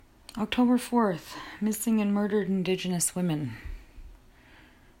October 4th, missing and murdered indigenous women.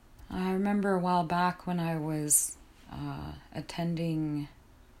 I remember a while back when I was attending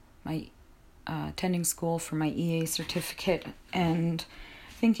school for my EA certificate and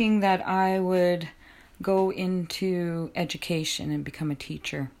thinking that I would go into education and become a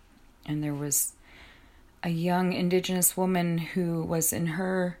teacher. And there was a young indigenous woman who was in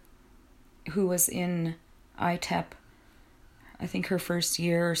ITEP, I think her first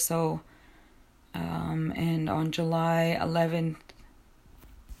year or so, and on July 11th,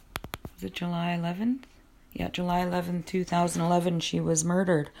 was it July 11th? Yeah, July 11th, 2011, she was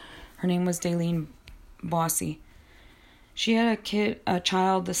murdered. Her name was Daleen Bosse. She had a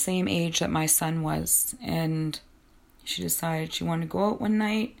child the same age that my son was, and she decided she wanted to go out one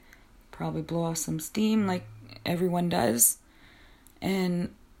night, probably blow off some steam like everyone does,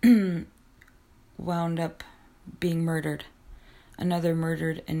 and wound up being murdered. Another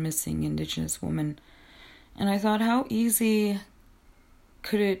murdered and missing indigenous woman. And I thought, how easy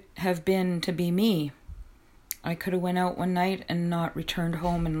could it have been to be me? I could have went out one night and not returned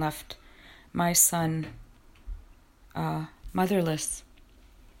home and left my son motherless.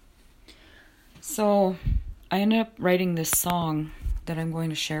 So I ended up writing this song that I'm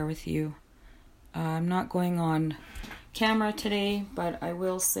going to share with you. I'm not going on camera today, but I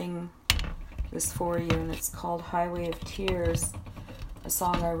will sing this for you, and it's called Highway of Tears, a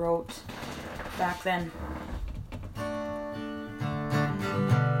song I wrote back then.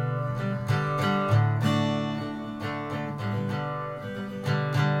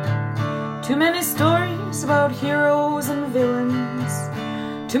 Too many stories about heroes and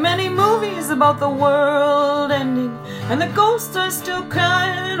villains, too many movies about the world ending, and the ghosts are still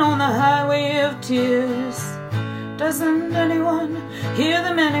crying on the highway of tears. Doesn't anyone hear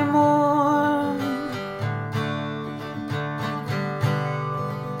them anymore?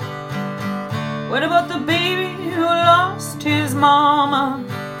 What about the baby who lost his mama?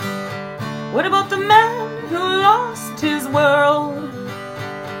 What about the man who lost his world?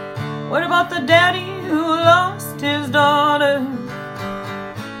 What about the daddy who lost his daughter?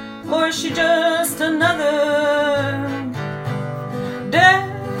 Or is she just another dead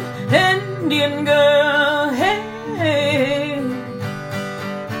Indian girl? Hey, hey,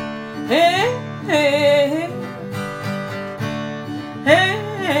 hey, hey,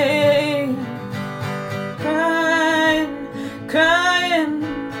 hey, crying, crying.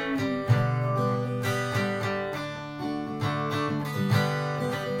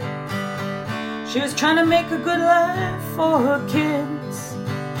 She was trying to make a good life for her kids,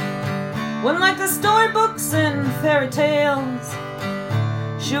 wasn't like the storybooks and fairy tales.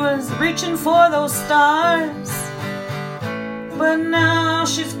 She was reaching for those stars, but now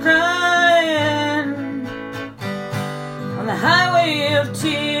she's crying on the highway of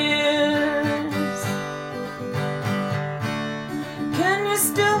tears. Can you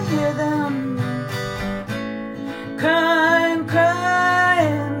still hear them crying,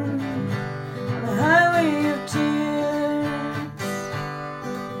 crying on the highway of tears?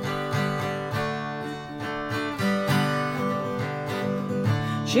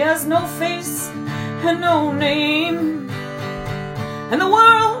 She has no face and no name, and the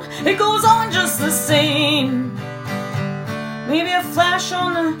world, it goes on just the same. Maybe a flash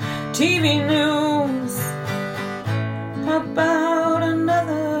on the TV news about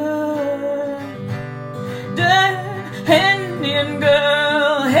another dead Indian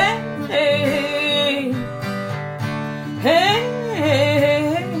girl. Hey, hey, hey, hey,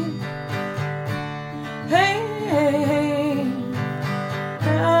 hey, hey,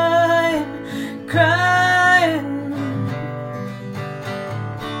 crying, crying.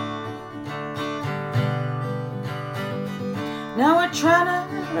 Now we're trying to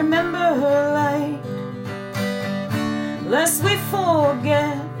remember her light, lest we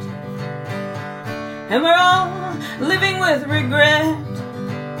forget, and we're all living with regret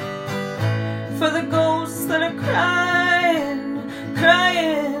for the ghosts that are crying,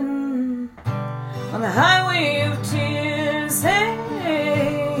 crying on the highway of tears. Hey,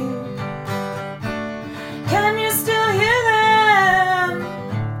 can you still hear them?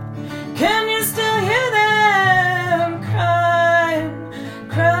 Can you still hear them crying,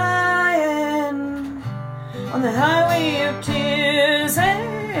 crying on the highway of tears?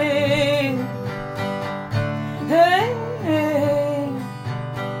 Hey, hey, hey,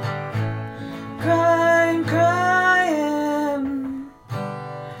 crying, crying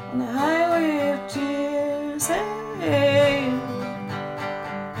on the highway of tears. Hey,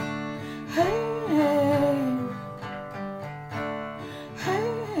 hey, hey,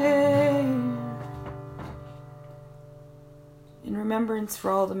 hey. In remembrance It's for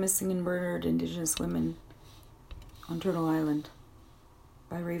all the missing and murdered Indigenous women on Turtle Island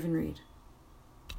by Raven Reid.